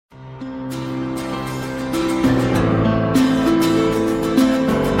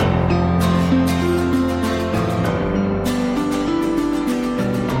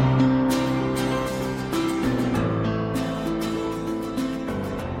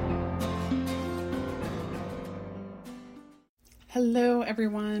Hello,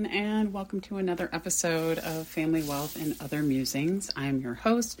 everyone, and welcome to another episode of Family Wealth and Other Musings. I'm your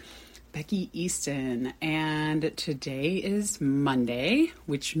host, Becky Easton, and today is Monday,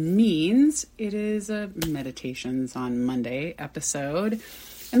 which means it is a Meditations on Monday episode.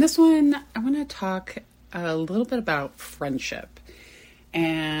 And this one, I want to talk a little bit about friendship,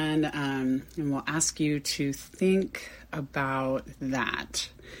 and we'll ask you to think about that.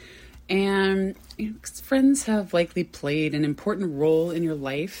 And friends have likely played an important role in your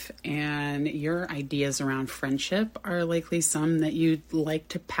life, and your ideas around friendship are likely some that you'd like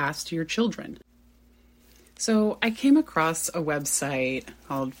to pass to your children. So I came across a website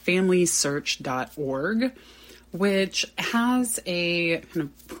called FamilySearch.org, which has a kind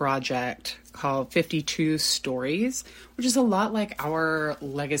of project called 52 Stories, which is a lot like our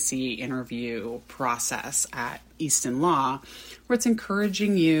legacy interview process at Easton Law, where it's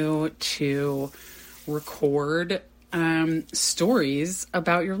encouraging you to record stories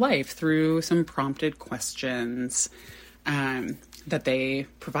about your life through some prompted questions that they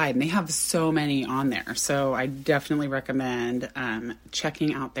provide. And they have so many on there. So I definitely recommend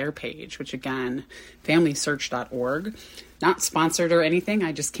checking out their page, which again, FamilySearch.org. Not sponsored or anything.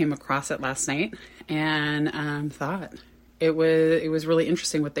 I just came across it last night and thought it was really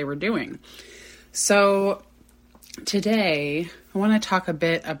interesting what they were doing. So today, I want to talk a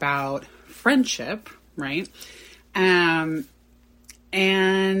bit about friendship, right? And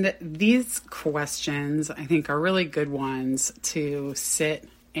these questions, I think, are really good ones to sit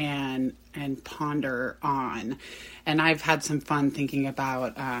and ponder on. And I've had some fun thinking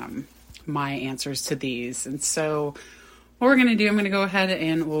about my answers to these. And so what we're going to do, I'm going to go ahead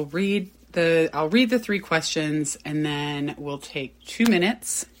and I'll read the three questions, and then we'll take 2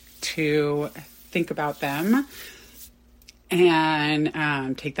 minutes to think about them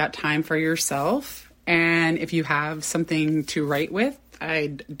and take that time for yourself. And if you have something to write with,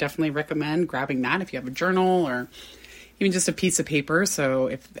 I'd definitely recommend grabbing that if you have a journal or even just a piece of paper. So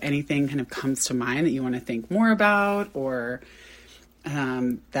if anything kind of comes to mind that you want to think more about, or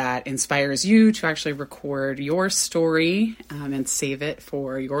that inspires you to actually record your story and save it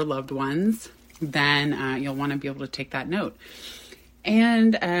for your loved ones, then you'll want to be able to take that note.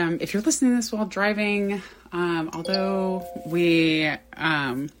 And if you're listening to this while driving, although we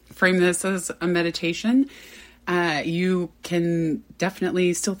frame this as a meditation, you can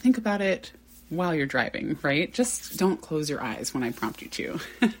definitely still think about it while you're driving, right? Just don't close your eyes when I prompt you to.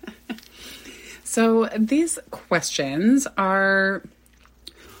 So these questions are: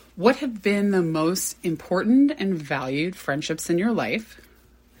 what have been the most important and valued friendships in your life?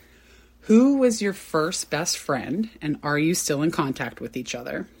 Who was your first best friend, and are you still in contact with each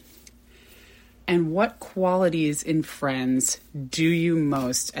other? And what qualities in friends do you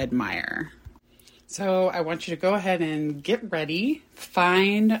most admire? So I want you to go ahead and get ready,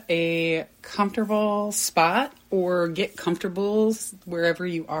 find a comfortable spot or get comfortable wherever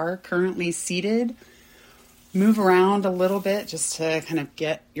you are currently seated. Move around a little bit just to kind of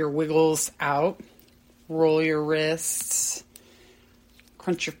get your wiggles out. Roll your wrists,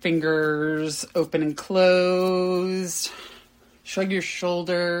 crunch your fingers, open and closed. Shrug your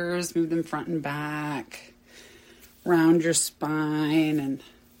shoulders, move them front and back. Round your spine and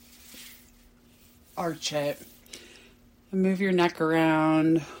arch it. And move your neck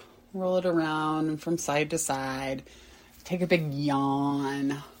around, roll it around from side to side. Take a big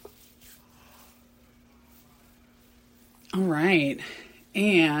yawn. All right.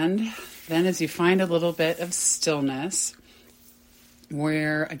 And then as you find a little bit of stillness,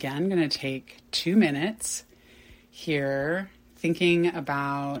 we're again going to take 2 minutes here thinking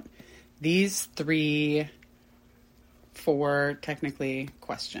about these 4 technically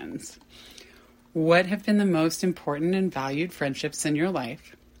questions. What have been the most important and valued friendships in your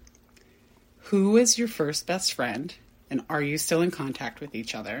life? Who is your first best friend, and are you still in contact with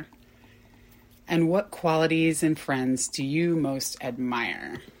each other? And what qualities in friends do you most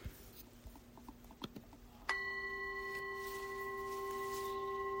admire?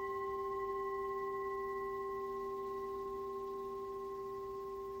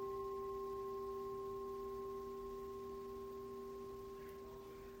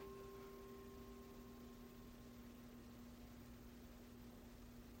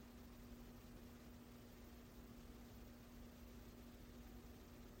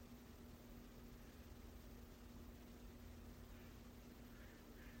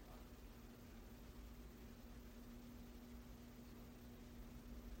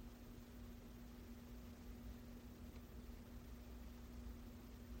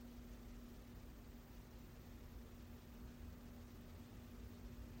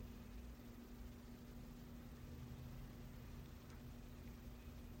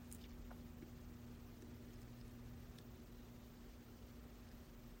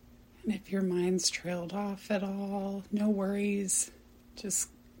 if your mind's trailed off at all, no worries. Just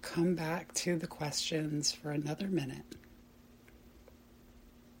come back to the questions for another minute.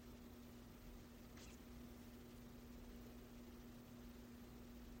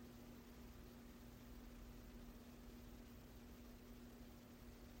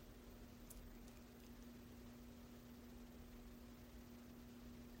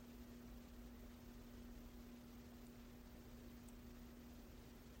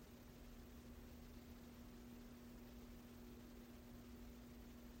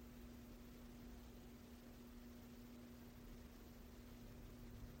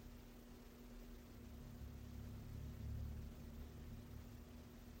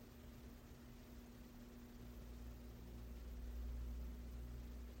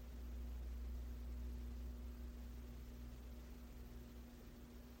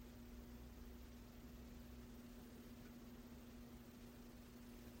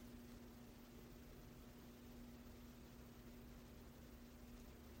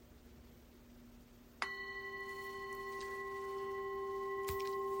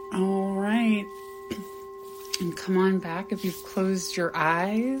 All right. And come on back. If you've closed your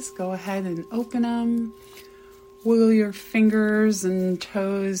eyes, go ahead and open them. Wiggle your fingers and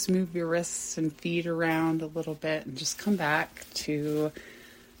toes, move your wrists and feet around a little bit, and just come back to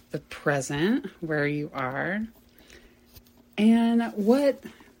the present where you are. And what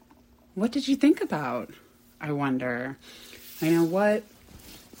did you think about? I wonder. I know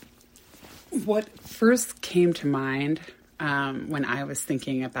what first came to mind when I was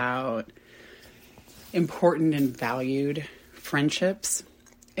thinking about important and valued friendships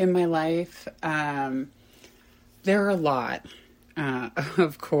in my life. There are a lot,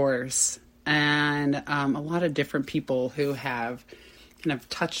 of course, and a lot of different people who have kind of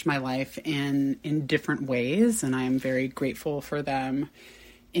touched my life in different ways, and I am very grateful for them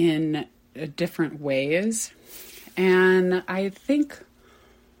in different ways. And I think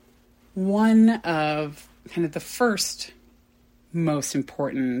one of kind of the first most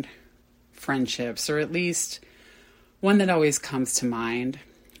important friendships, or at least one that always comes to mind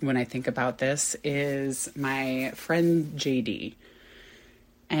when I think about this, is my friend JD.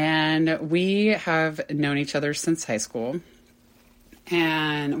 And we have known each other since high school,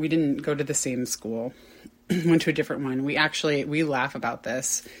 and we didn't go to the same school, went to a different one. We laugh about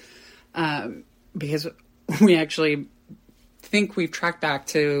this because we actually think we've tracked back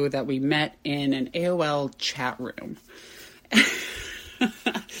to that we met in an AOL chat room.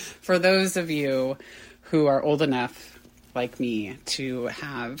 For those of you who are old enough, like me, to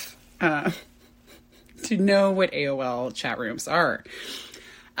have to know what AOL chat rooms are.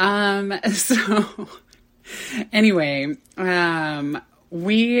 So anyway,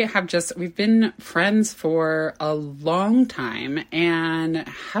 we've been friends for a long time and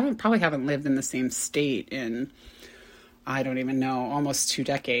probably haven't lived in the same state in, I don't even know, almost 2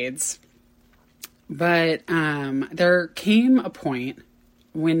 decades. But there came a point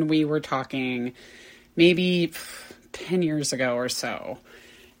when we were talking maybe 10 years ago or so,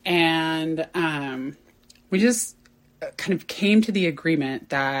 and we just kind of came to the agreement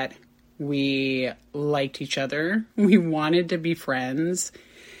that we liked each other, we wanted to be friends,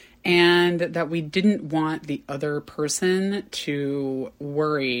 and that we didn't want the other person to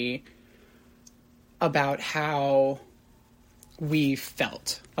worry about how we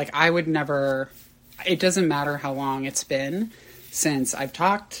felt. Like, I would never, it doesn't matter how long it's been since I've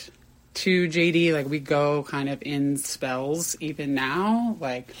talked to JD, like we go kind of in spells even now.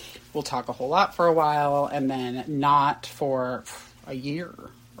 Like, we'll talk a whole lot for a while and then not for a year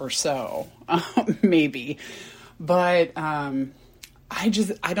or so, maybe. But I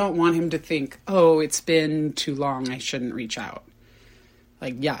don't want him to think, oh, it's been too long, I shouldn't reach out.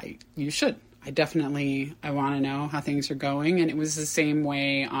 Like, yeah, you should. I want to know how things are going. And it was the same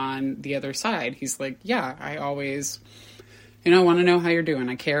way on the other side. He's like, yeah, I always, want to know how you're doing.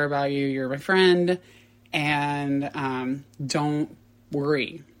 I care about you. You're my friend. And don't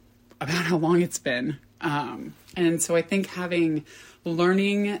worry about how long it's been. And so I think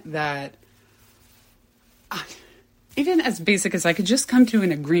learning that even as basic as I could just come to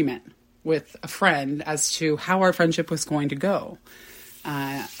an agreement with a friend as to how our friendship was going to go.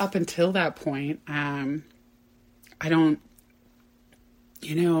 Up until that point, I don't,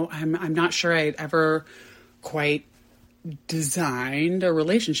 I'm not sure I'd ever quite designed a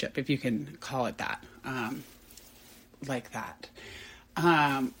relationship, if you can call it that, like that.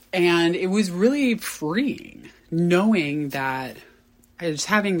 And it was really freeing knowing that I was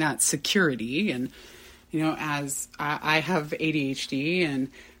having that security. And, as I have ADHD and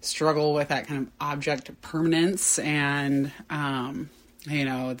struggle with that kind of object permanence and,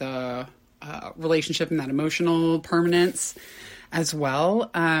 the relationship and that emotional permanence as well.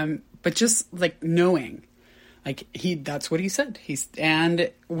 But just like knowing, like that's what he said.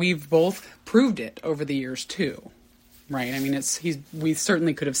 And we've both proved it over the years too. Right. I mean, we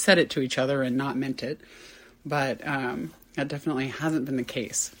certainly could have said it to each other and not meant it, but, that definitely hasn't been the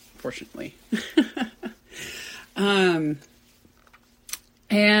case, fortunately. And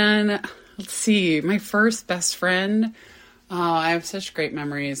let's see, my first best friend, I have such great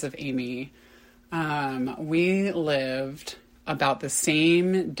memories of Amy. We lived about the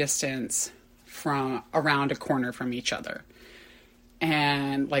same distance from around a corner from each other,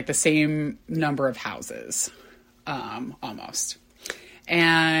 and like the same number of houses, almost.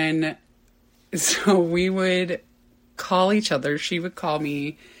 And so we would call each other. She would call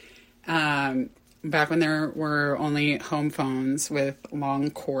me, back when there were only home phones with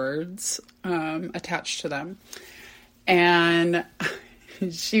long cords, attached to them. And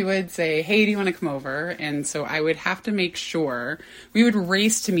she would say, hey, do you want to come over? And so I would have to make sure we would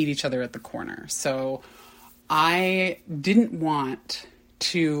race to meet each other at the corner. So I didn't want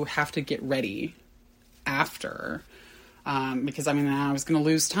to have to get ready after, because I was going to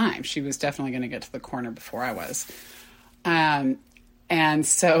lose time. She was definitely going to get to the corner before I was. And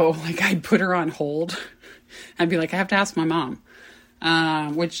so like I'd put her on hold. I'd be like, I have to ask my mom.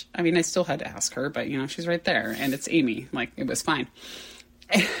 Which, I still had to ask her, but she's right there and it's Amy. Like, it was fine.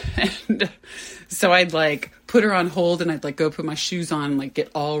 And so I'd like put her on hold and I'd like go put my shoes on, like get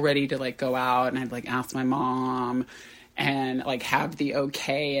all ready to like go out, and I'd like ask my mom and like have the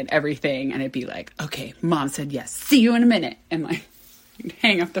okay and everything. And it'd be like, okay, mom said yes, see you in a minute. And like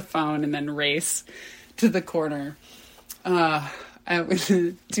hang up the phone and then race to the corner. It was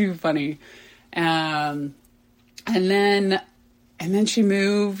too funny. And then she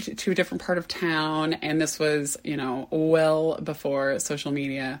moved to a different part of town, and this was, well before social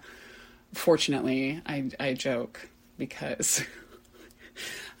media. Fortunately, I joke because,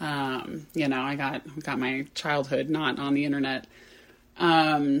 I got my childhood not on the internet.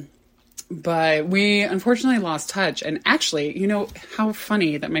 But we unfortunately lost touch. And actually, how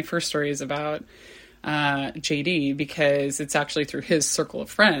funny that my first story is about JD, because it's actually through his circle of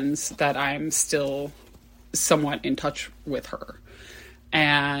friends that I'm still somewhat in touch with her.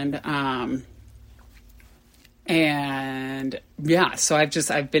 And yeah, so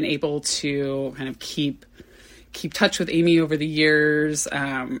I've been able to kind of keep touch with Amy over the years.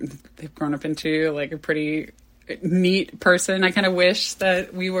 They've grown up into like a pretty neat person. I kind of wish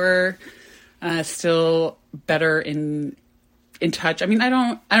that we were still better in touch. I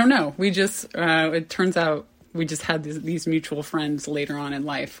don't know. We just, it turns out we just had these mutual friends later on in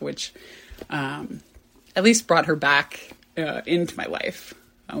life, which, at least brought her back, into my life,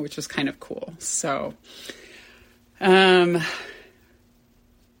 which was kind of cool. So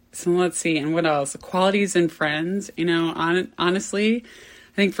let's see. And what else? Qualities in friends, honestly,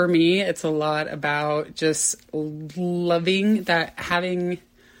 I think for me, it's a lot about just loving that, having,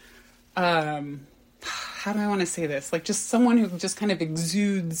 how do I want to say this? Like just someone who just kind of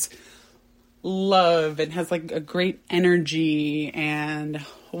exudes love and has like a great energy and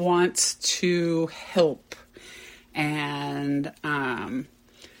wants to help, and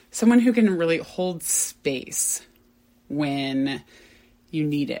someone who can really hold space when you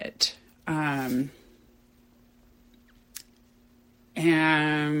need it. And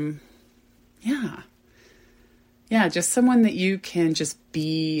just someone that you can just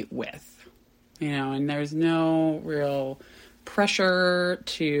be with, and there's no real pressure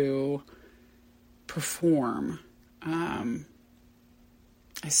to perform.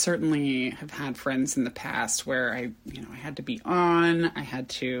 I certainly have had friends in the past where I had to be on, I had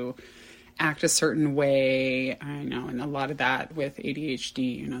to act a certain way. I know, and a lot of that with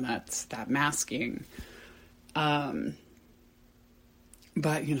ADHD, that's that masking. But,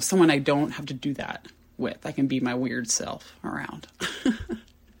 someone I don't have to do that with. I can be my weird self around.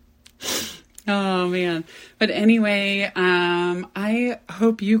 Oh, man. But anyway, I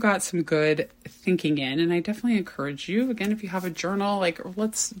hope you got some good thinking in, and I definitely encourage you, again, if you have a journal,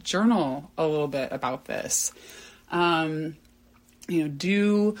 let's journal a little bit about this. Do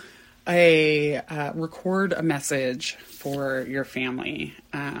record a message for your family,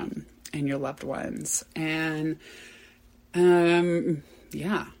 and your loved ones. And, let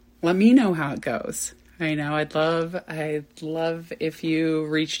me know how it goes. I'd love if you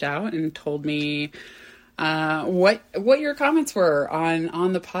reached out and told me what your comments were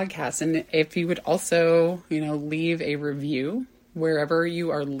on the podcast, and if you would also leave a review wherever you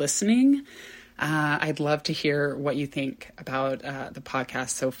are listening. I'd love to hear what you think about the podcast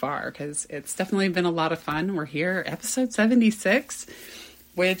so far, because it's definitely been a lot of fun. We're here, episode 76,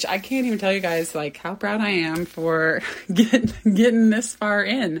 which I can't even tell you guys like how proud I am for getting this far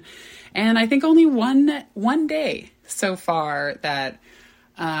in. And I think only one day so far that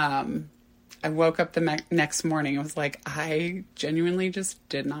I woke up the next morning. I was like, I genuinely just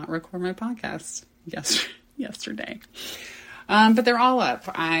did not record my podcast yesterday. But they're all up.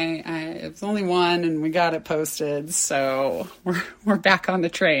 It was only one, and we got it posted, so we're back on the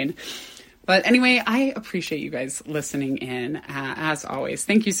train. But anyway, I appreciate you guys listening in, as always.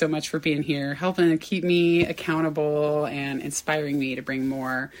 Thank you so much for being here, helping to keep me accountable and inspiring me to bring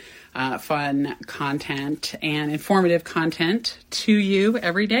more fun content and informative content to you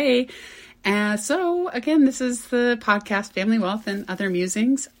every day. So again, this is the podcast Family Wealth and Other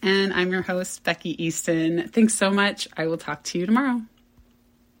Musings, and I'm your host, Becky Easton. Thanks so much. I will talk to you tomorrow.